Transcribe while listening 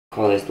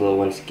Call this little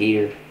one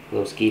Skeeter.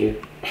 Little Skeeter.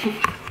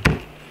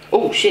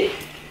 Oh shit!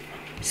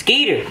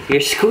 Skeeter,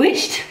 you're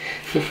squished!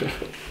 Crazy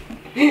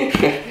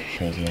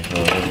ass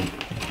little lady.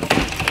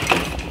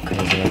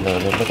 Crazy ass little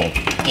lady. Look at it.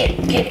 Get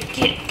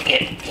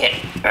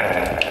it.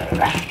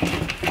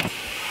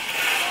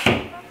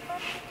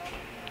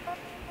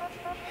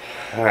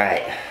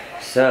 Alright,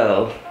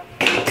 so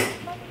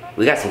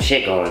we got some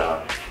shit going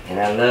on. And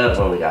I love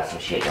when we got some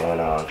shit going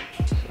on.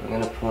 So we're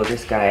gonna pull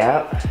this guy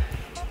out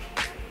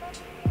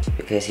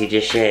because he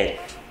just shed.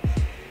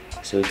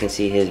 So we can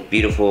see his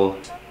beautiful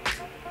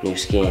new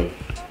skin.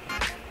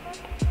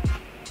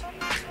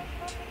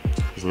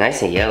 He's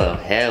nice and yellow,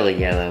 hella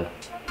yellow.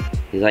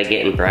 He's like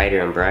getting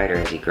brighter and brighter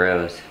as he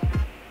grows.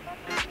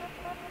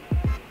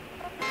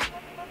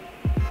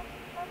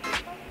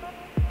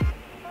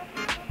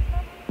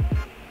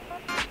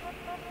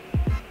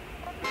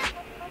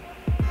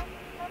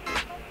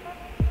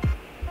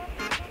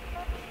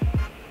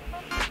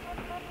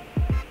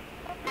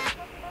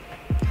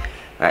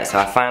 Alright, so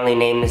I finally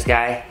named this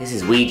guy. This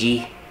is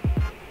Ouija.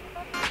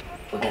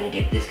 We're gonna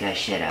get this guy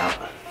shed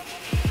out.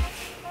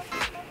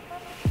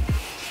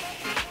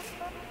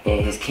 And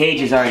his cage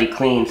is already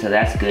clean, so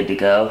that's good to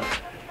go.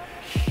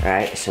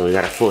 Alright, so we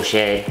got a full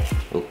shed.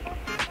 Oop.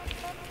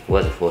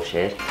 Was a full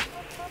shed.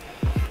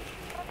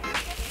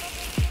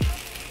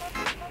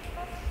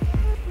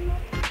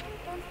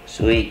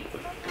 Sweet.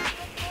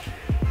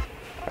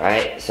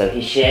 Alright, so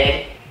he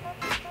shed.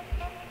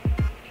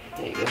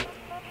 There you go.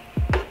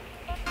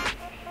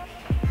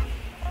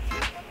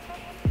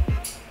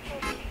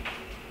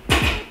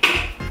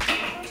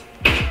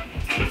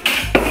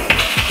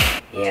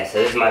 Yeah, so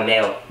this is my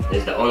male. This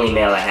is the only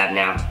male I have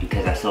now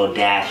because I sold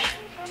Dash.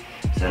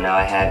 So now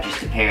I have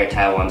just a pair of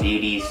Taiwan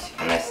Beauties,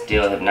 and I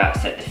still have not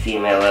set the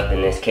female up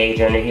in this cage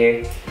under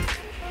here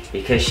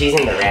because she's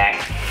in the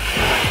rack.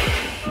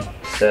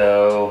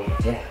 So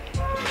yeah,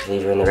 I'll just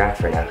leave her in the rack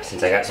for now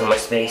since I got so much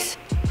space.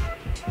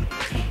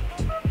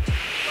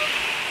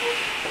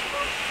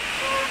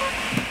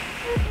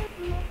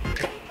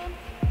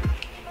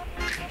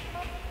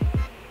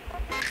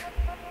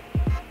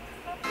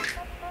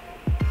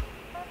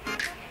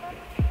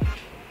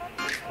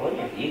 I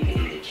wonder if you could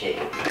eat a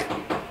chicken.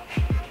 How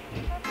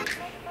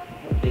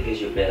big is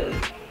your belly?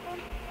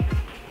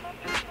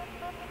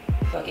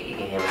 Fuck it, you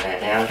can hammer that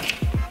down.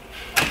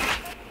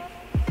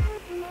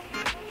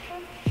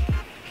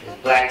 This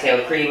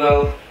black-tailed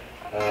Crebo,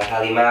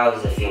 Halimau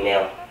is a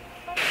female.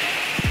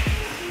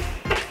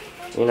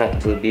 You're not the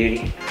Blue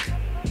Beauty.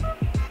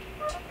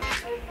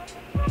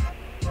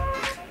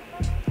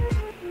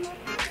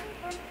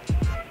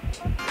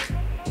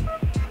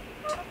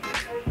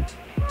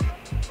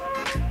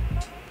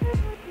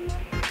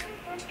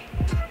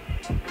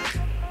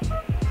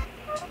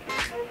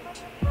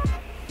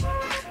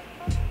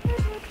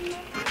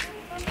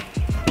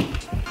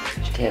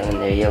 Tail in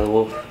there, Yellow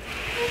Wolf.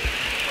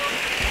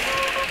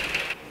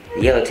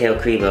 The yellow-tailed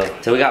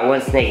Crebo. So we got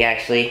one snake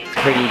actually,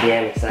 pretty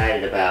damn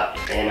excited about.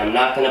 And I'm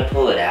not gonna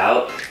pull it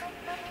out,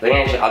 but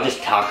actually I'll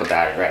just talk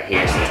about it right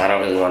here since I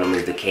don't really want to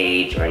move the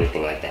cage or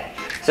anything like that.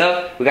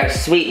 So we got a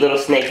sweet little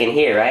snake in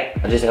here, right?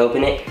 I'll just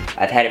open it.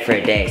 I've had it for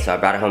a day, so I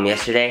brought it home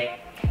yesterday.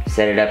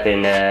 Set it up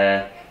in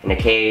a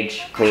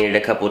cage, cleaned it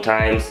a couple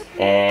times,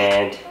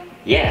 and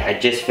yeah, I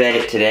just fed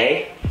it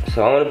today.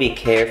 So I want to be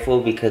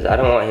careful because I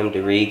don't want him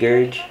to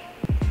regurge.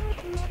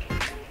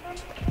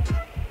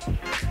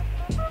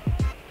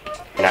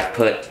 And I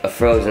put a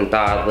frozen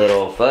thawed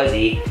little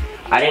fuzzy.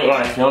 I didn't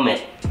want to film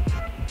it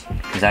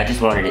because I just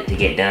wanted it to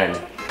get done.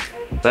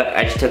 But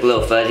I just took a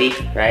little fuzzy,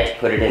 right?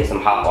 Put it in some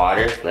hot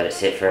water, let it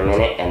sit for a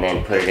minute, and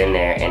then put it in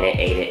there and it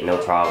ate it, no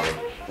problem.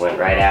 Went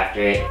right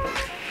after it.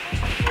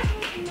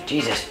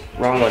 Jesus,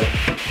 wrong one.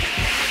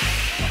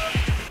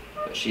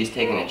 But she's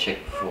taken a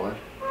chick before.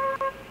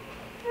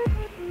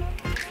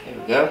 There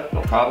we go,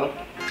 no problem.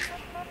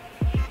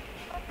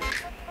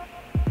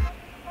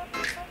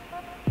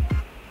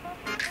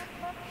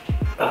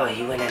 Oh,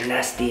 you went in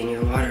nasty in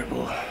your water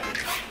bowl.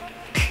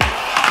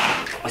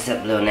 What's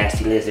up, little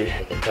nasty lizard?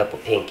 With a couple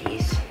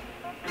pinkies.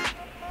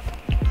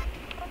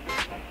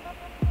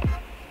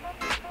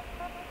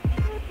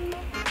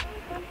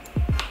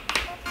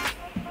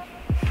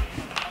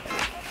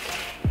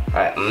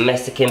 Alright,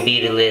 Mexican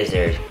beaded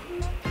lizard.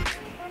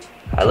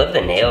 I love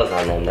the nails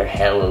on them, they're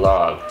hella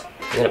long.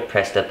 I'm gonna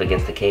press up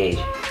against the cage.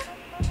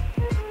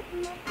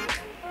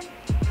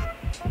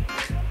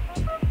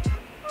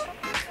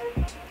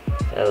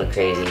 Hella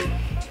crazy.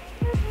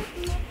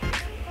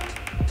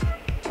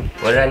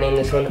 What did I name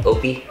this one?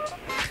 Opie?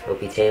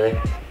 Opie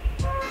Taylor?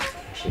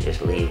 I should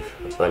just leave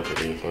a bunch of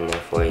these in there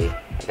for you.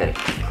 I gotta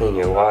clean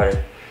your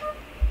water.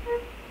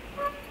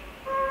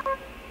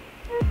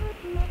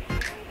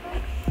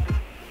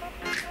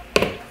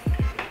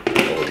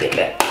 We'll get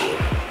back to you.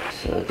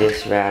 So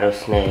this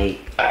rattlesnake.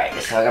 Alright,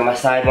 so I got my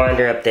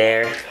Sidewinder up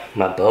there.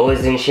 My bow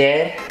is in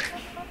shed.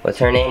 What's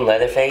her name?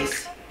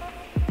 Leatherface?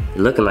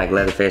 Looking like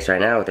Leatherface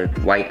right now with her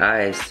white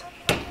eyes.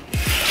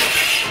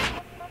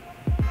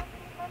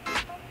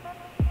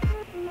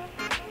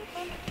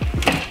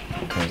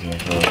 Crazy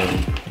ass little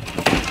lady.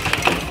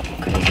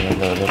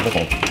 at look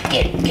at it.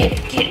 Get.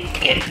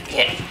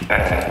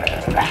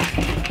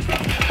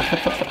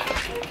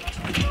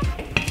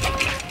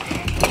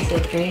 It's so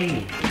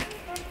crazy.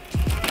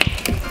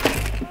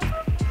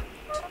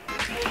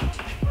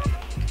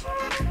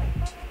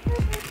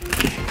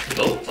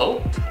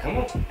 Oh, come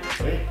on.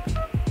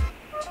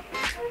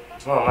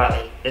 Come on,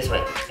 Molly. This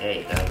way. There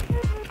you go.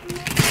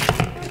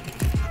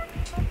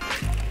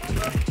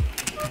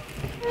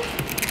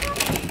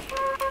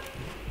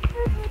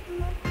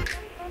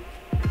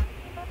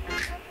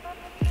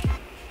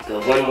 Go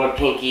one more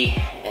pinky,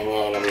 and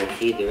then I'm gonna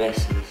feed the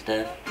rest of the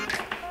stuff.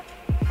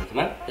 Come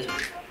on, this way.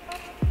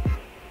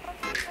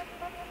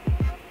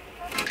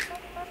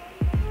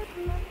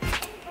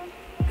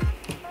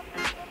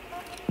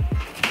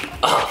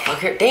 Oh,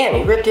 fucker, damn,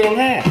 he ripped it in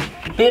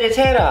half. He bit its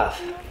head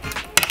off.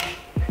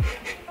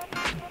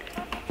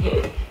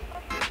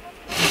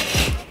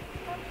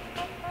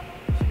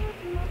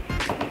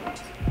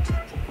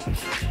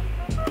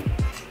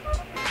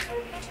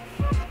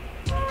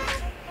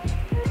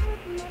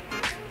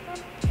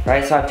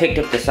 Right, so I picked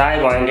up the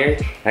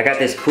Sidewinder. I got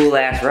this cool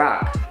ass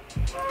rock.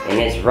 And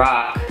this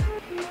rock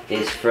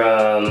is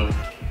from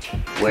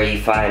where you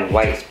find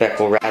white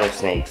speckled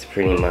rattlesnakes,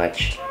 pretty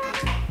much.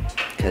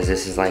 Because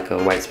this is like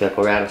a white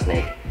speckled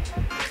rattlesnake.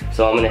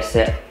 So I'm gonna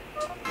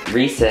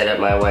reset up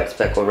my white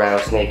speckled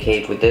rattlesnake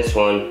cage with this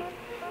one,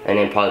 and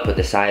then probably put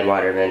the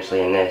Sidewinder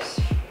eventually in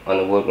this, on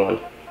the wood one.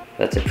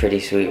 That's a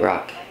pretty sweet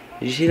rock.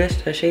 Did you see this?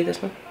 Did I show you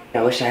this one?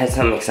 I wish I had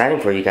something exciting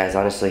for you guys,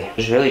 honestly.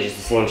 It's really just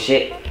the same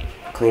shit.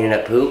 Cleaning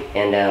up poop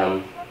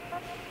and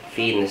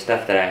feeding the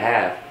stuff that I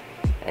have.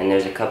 And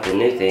there's a couple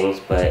new things,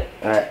 but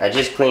I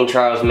just cleaned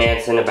Charles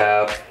Manson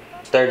about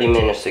 30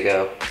 minutes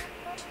ago.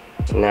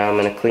 Now I'm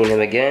gonna clean him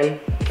again.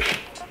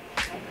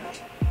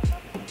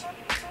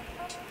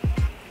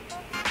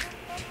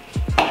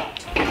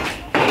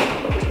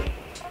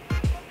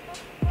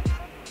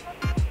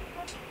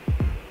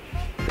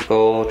 Big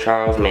ol'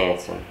 Charles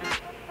Manson.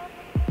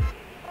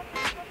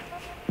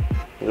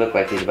 He looked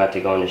like he's about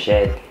to go in the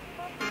shed.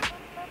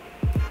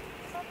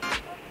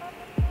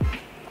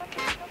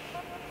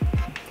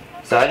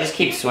 So I just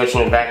keep switching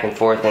it back and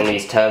forth in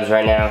these tubs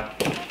right now.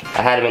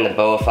 I had him in the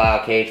boa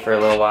file cage for a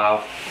little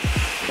while.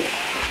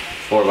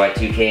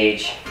 4x2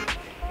 cage.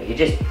 But he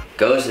just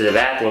goes to the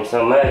bathroom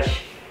so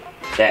much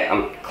that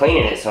I'm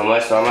cleaning it so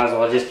much, so I might as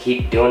well just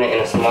keep doing it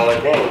in a smaller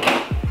bin.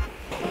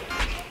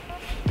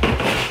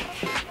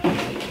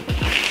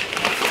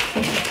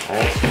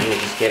 Alright, so let me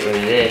just get rid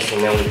of this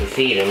and then we can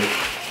feed him.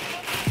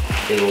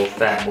 Big old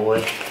fat boy.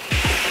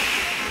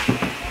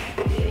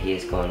 Yeah, he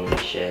is going in the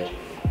shed.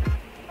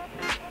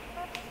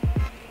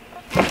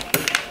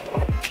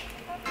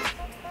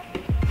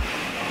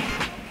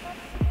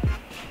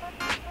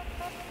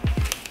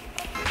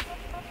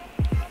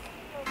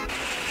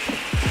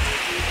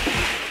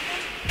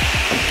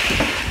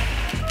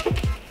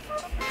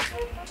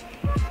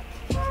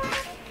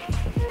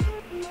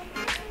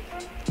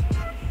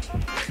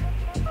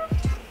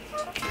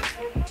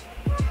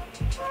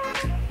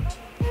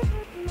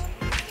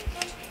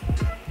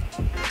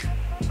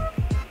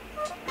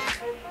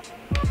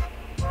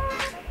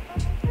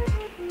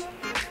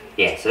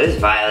 Yeah, so this is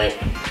Violet,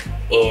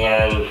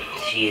 and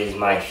she is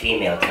my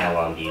female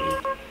Taiwan beauty.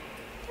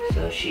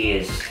 So she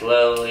is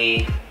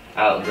slowly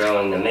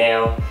outgrowing the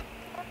male,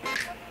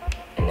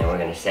 and then we're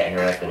gonna set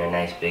her up in a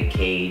nice big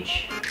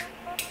cage.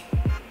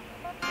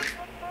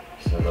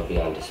 So they'll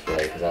be on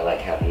display, because I like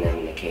having them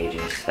in the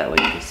cages, that way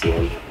you can see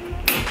them.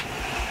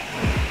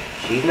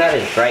 She's not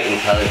as bright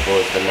and colorful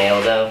as the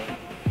male though,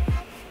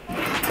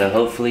 so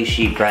hopefully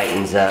she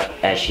brightens up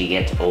as she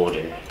gets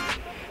older.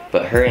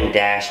 But her and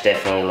Dash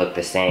definitely look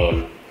the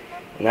same.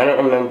 And I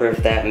don't remember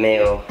if that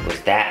male was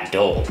that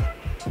dull.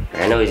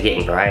 I know he's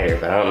getting brighter,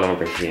 but I don't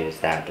remember if he was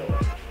that dull.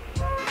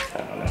 I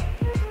don't know.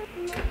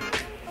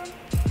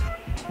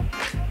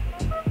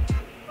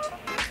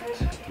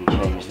 So I can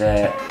change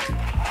that.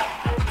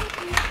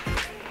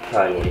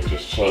 Probably need to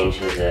just change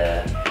his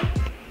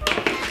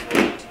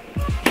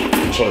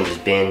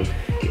bin.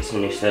 Get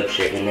some new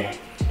substrate in there.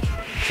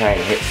 Try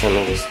and hit some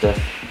of this stuff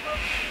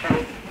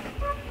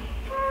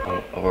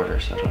on order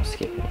so I don't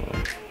skip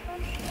anyone.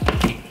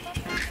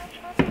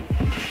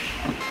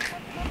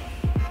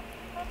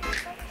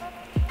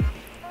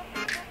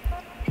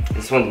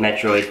 This one's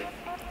Metroid.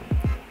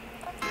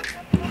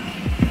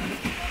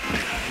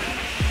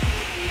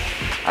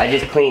 I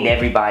just cleaned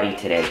everybody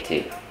today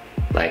too.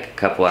 Like a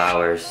couple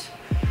hours,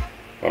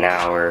 an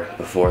hour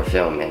before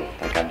filming.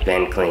 Like I've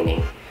been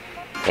cleaning.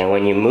 And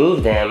when you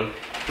move them,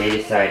 they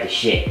decide to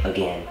shit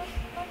again.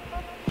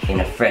 In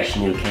a fresh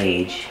new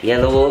cage.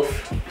 Yellow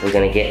Wolf, we're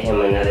gonna get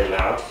him another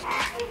mouse.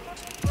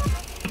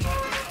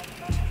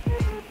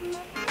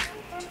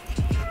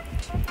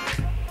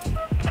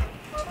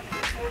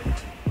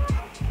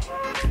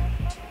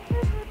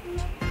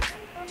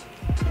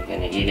 We're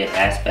gonna eat it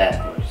ass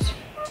backwards.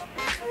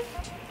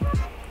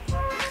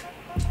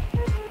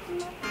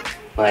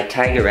 My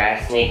tiger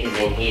rat snake is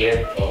in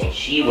here and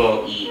she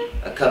won't eat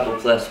a couple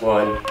plus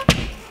one.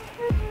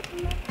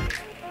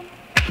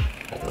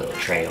 Like a little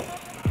trail.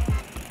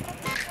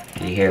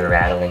 You hear it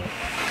rattling.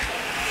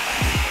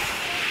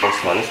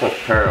 This one's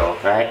pearl,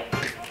 right?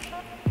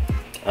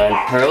 And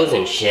pearls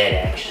and shed,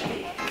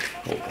 actually.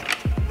 There you go.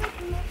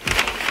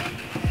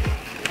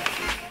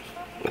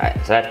 Alright,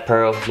 so that's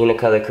pearl,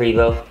 unicolor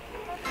Crebo.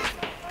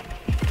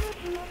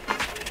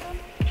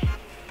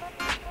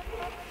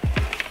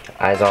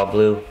 Eyes all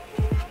blue.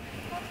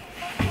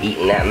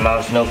 Eating that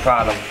mouse, no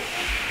problem.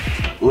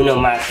 Uno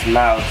mas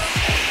mouse.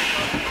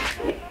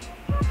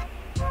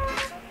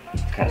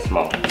 It's kind of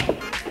small.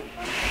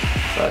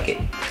 Fuck it.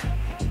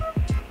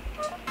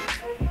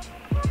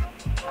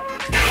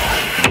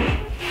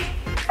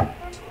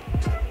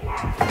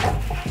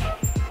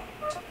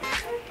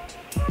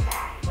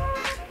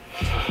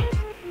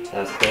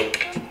 That was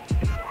quick.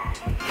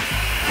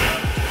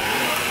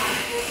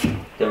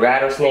 The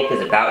rattlesnake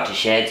is about to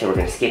shed, so we're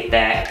gonna skip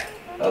that.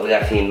 Oh, we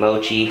got feed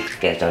Mochi. You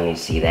guys don't need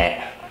to see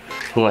that.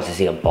 Who wants to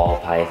see a ball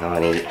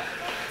python eat?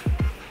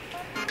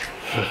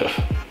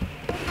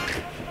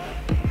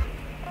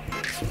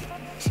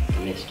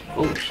 Missed.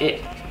 Oh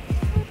shit.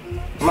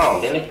 Come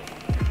on, Billy.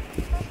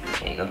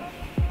 There you go.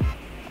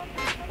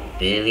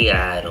 Billy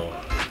Idol.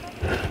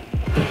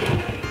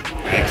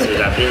 Alright, so we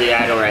got Billy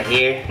Idol right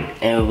here.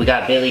 And we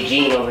got Billie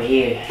Jean over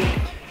here.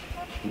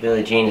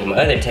 Billie Jean is my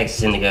other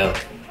Texas Indigo.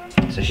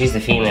 So she's the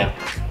female.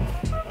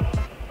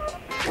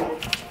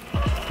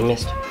 You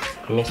missed.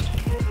 You missed.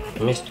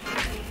 You missed.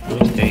 You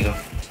missed. There you go.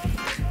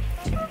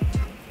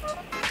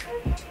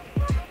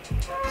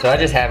 So I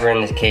just have her in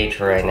this cage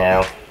for right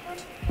now.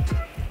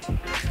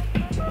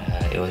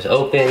 It was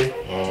open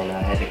and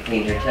I had to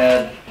clean her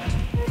tub.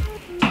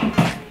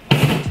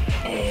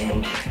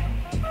 And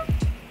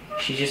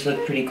she just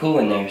looked pretty cool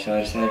in there, so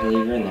I decided to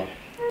leave her in there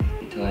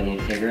until I need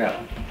to take her out.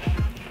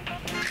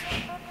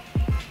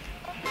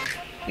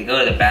 We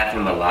go to the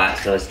bathroom a lot,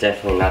 so it's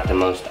definitely not the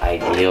most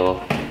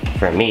ideal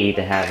for me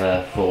to have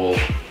a full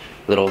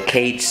little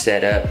cage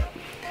set up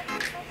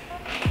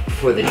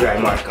for the dry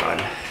mark-on.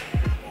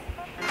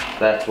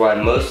 That's why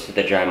most of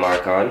the dry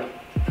mark-on,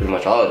 pretty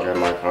much all of the dry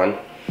mark-on,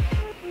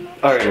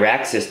 are in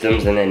rack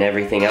systems, and then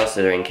everything else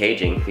that are in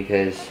caging,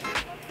 because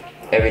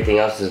everything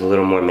else is a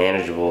little more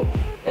manageable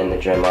and the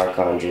dry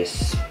mark-on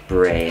just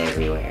spray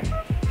everywhere.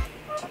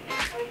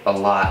 A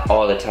lot,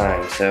 all the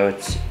time, so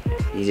it's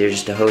easier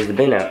just to hose the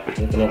bin out.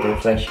 Looking at the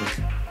reflection.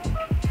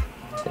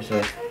 This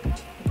way.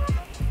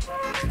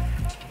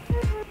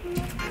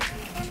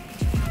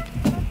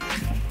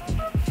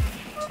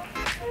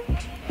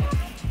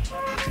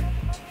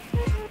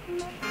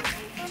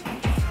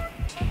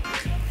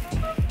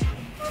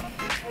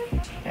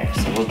 Alright,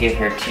 so we'll give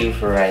her 2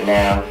 for right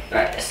now.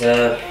 Alright,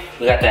 so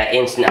we got that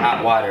instant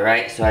hot water,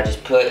 right? So I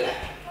just put a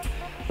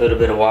little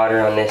bit of water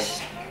on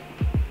this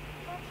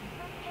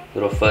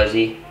little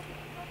fuzzy,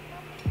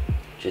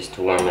 just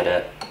to warm it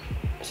up.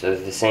 So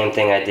it's the same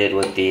thing I did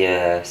with the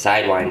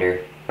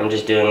Sidewinder. I'm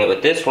just doing it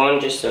with this one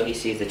just so he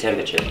sees the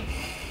temperature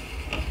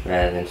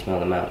rather than smell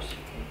the mouse.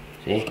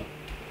 See?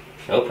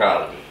 No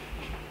problem.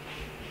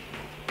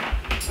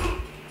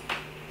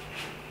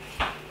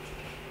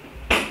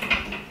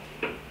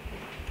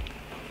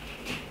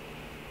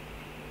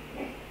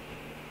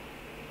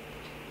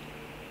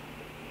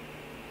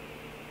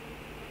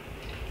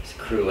 It's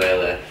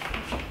Cruella.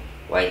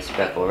 White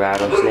speckled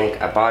rattlesnake.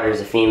 I bought her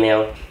as a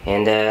female,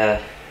 and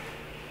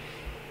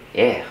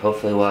yeah,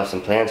 hopefully we'll have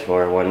some plans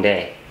for her one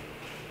day.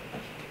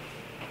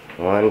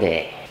 One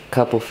day.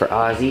 Couple for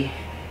Ozzy.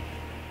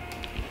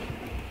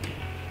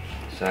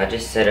 So I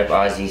just set up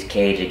Ozzy's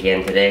cage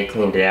again today,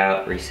 cleaned it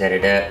out, reset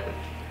it up.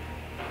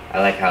 I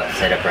like how it's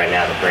set up right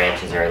now. The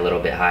branches are a little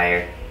bit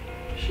higher.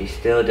 She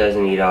still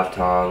doesn't eat off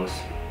tongs.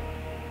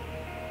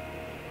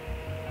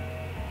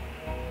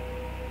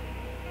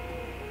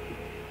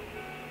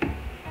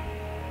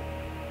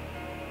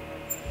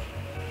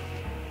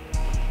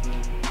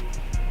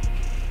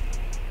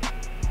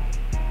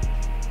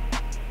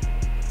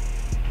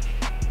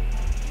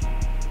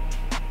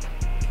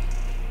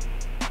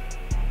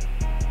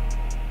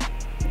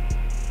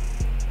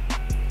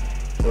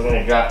 We're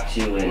gonna drop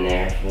 2 in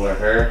there for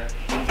her.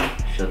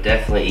 She'll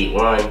definitely eat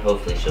 1.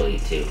 Hopefully she'll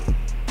eat 2.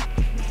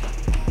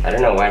 I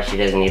don't know why she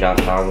doesn't eat off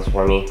tongs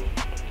for me.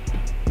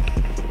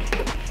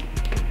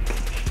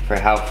 For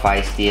how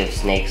feisty of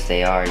snakes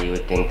they are, you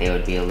would think they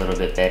would be a little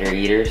bit better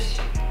eaters.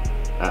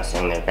 Not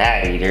saying they're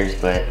bad eaters,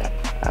 but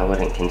I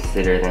wouldn't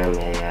consider them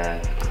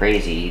a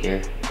crazy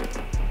eater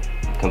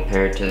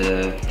compared to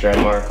the dry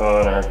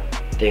mark-on or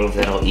things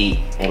that'll eat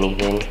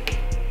anything.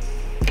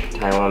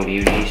 Taiwan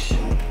beauties.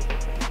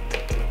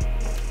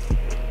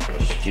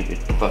 Stupid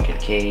fucking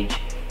cage.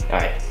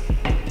 Alright.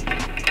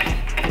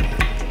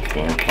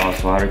 Damn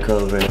false water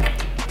cobra.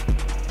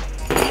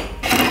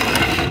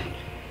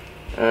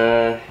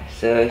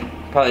 So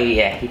probably,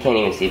 yeah, he can't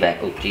even see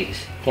back. Oh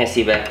Jesus, can't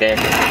see back there.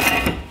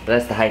 But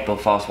that's the hypo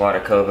false water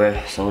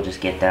cobra, so we'll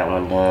just get that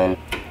one done.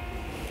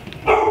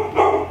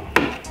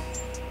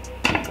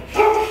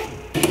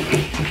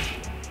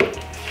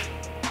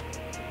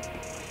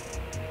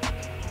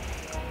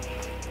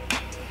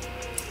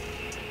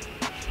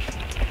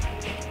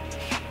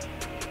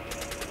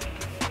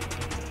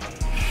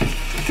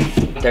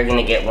 They're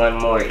gonna get one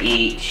more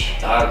each.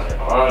 Dogs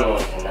are on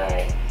one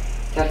tonight.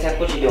 Tuck,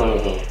 what you doing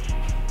in here?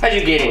 How'd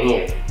you get in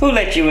here? Who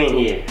let you in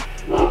here?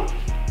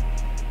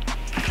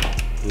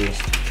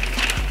 Yes.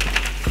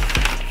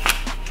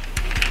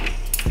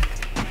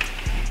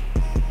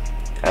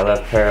 I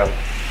love Pearl.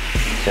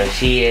 So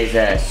she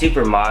is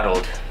super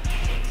mottled.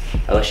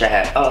 I wish I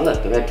had, oh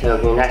look, the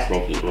red-tailed green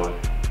rattlesnake eating one.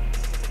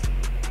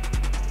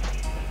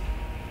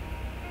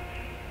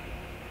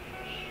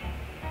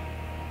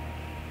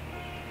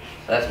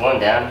 So that's one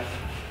down.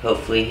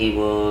 Hopefully he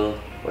will,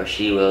 or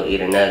she will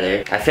eat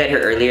another. I fed her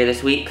earlier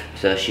this week,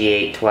 so she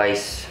ate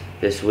twice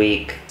this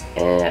week.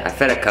 And I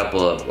fed a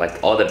couple of,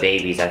 like all the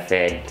babies I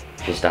fed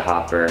just a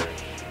hopper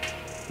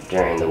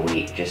during the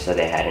week, just so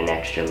they had an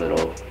extra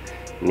little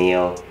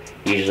meal.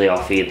 Usually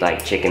I'll feed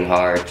like chicken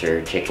hearts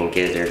or chicken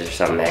gizzards or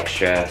something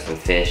extra, some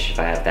fish if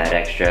I have that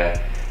extra.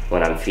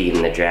 When I'm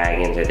feeding the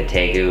dragons or the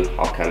tegu,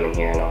 I'll come in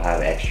here and I'll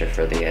have extra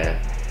for the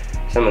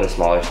some of the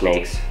smaller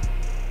snakes,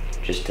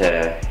 just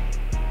to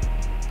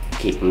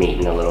keep them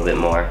eating a little bit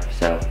more.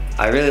 So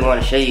I really want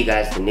to show you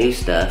guys the new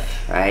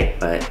stuff, right?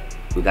 But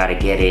we gotta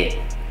get it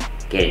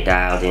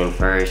dialed in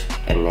first,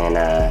 and then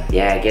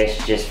yeah, I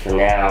guess just for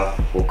now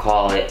we'll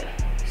call it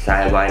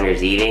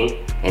Sidewinder's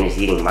eating, and it's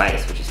eating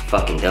mice, which is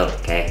fucking dope.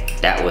 Okay,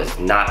 that was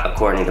not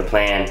according to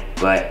plan,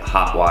 but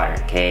hot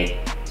water. Okay,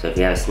 so if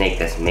you have a snake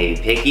that's maybe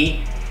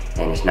picky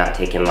and it's not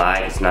taking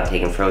live, it's not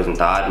taking frozen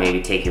thawed,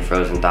 maybe take your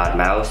frozen thawed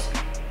mouse,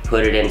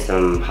 put it in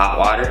some hot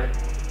water,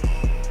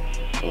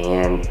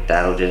 and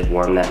that'll just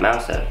warm that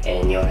mouse up,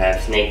 and you'll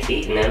have snakes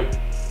eating them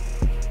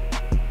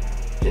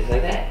just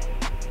like that.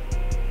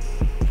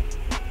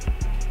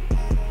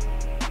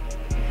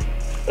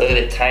 Look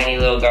at the tiny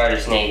little garter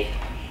snake.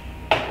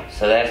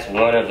 So that's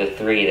one of the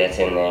 3 that's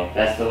in there.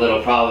 That's the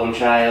little problem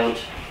child.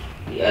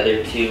 The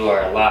other 2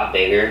 are a lot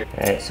bigger.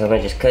 Alright, so I'm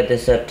gonna just cut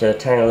this up to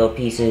tiny little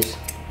pieces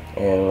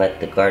and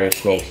let the garter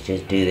snakes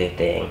just do their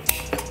thing.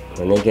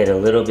 When they get a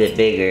little bit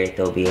bigger,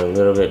 they'll be a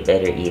little bit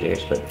better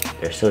eaters, but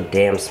they're so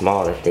damn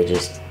small that they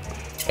just,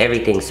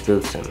 everything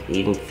spooks them,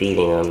 even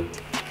feeding them.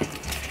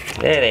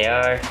 There they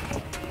are.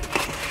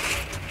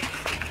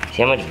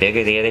 See how much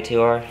bigger the other 2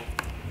 are?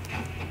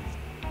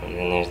 And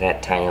then there's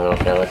that tiny little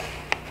fella.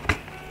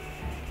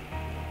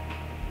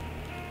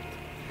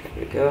 There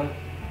we go.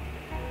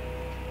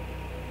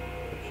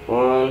 There's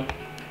 1.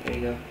 There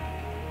you go.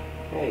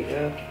 There you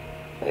go.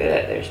 Look at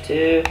that, there's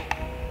 2.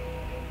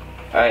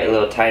 Alright,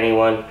 little tiny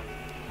one.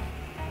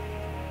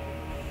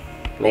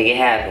 Make it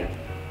happen.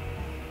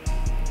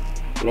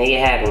 Make it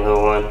happen,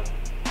 little one.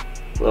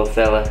 Little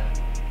fella.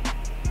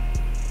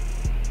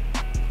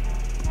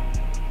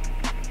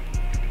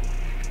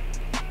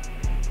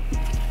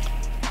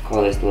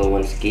 Call this little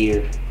one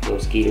Skeeter. Little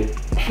Skeeter.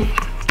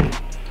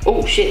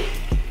 Oh shit!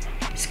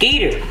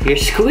 Skeeter, you're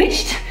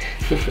squished!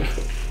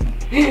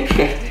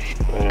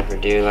 Running for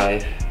dear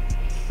life.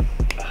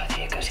 Oh,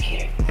 there goes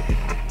Skeeter.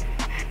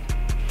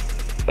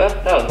 Well,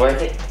 that was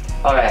worth it.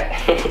 Alright.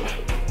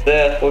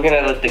 So, we're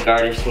gonna let the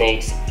garter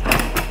snakes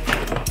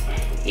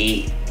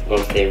eat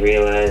once they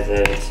realize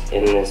that it's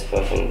in this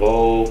fucking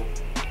bowl.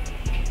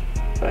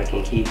 If I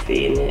can keep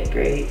feeding it,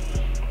 great.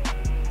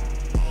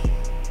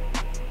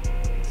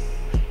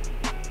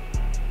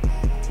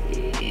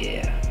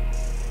 Yeah.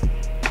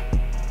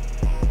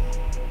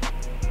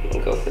 I'm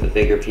gonna go for the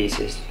bigger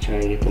pieces,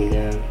 trying to get them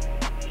down.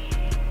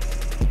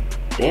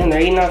 Damn, they're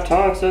eating off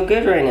tongs so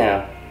good right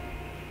now.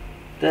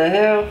 The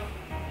hell?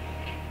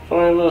 If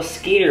only a little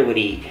Skeeter would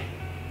eat.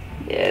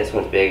 Yeah, this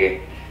one's bigger.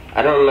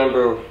 I don't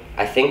remember,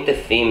 I think the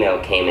female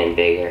came in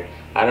bigger.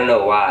 I don't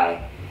know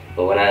why,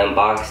 but when I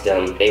unboxed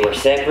them, they were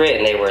separate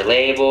and they were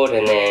labeled,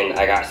 and then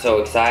I got so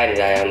excited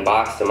I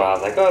unboxed them. I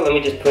was like, oh, let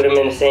me just put them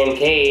in the same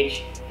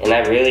cage, and I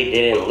really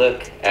didn't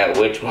look at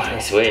which one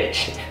is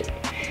which.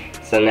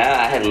 So now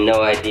I have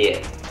no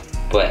idea,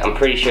 but I'm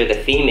pretty sure the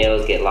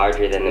females get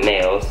larger than the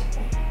males,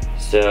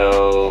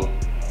 so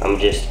I'm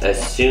just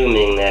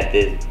assuming that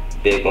the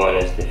big one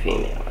is the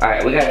female.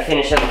 Alright, we gotta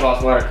finish up the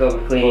false water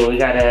cobra cleaning. We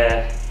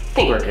gotta, I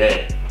think we're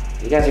good.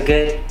 You guys are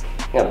good?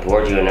 I think I've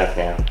bored you enough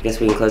now. I guess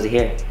we can close it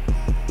here.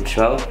 I'm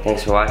Shmoe,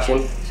 thanks for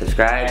watching.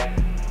 Subscribe,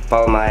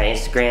 follow my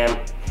Instagram.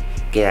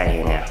 Get out of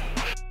here now.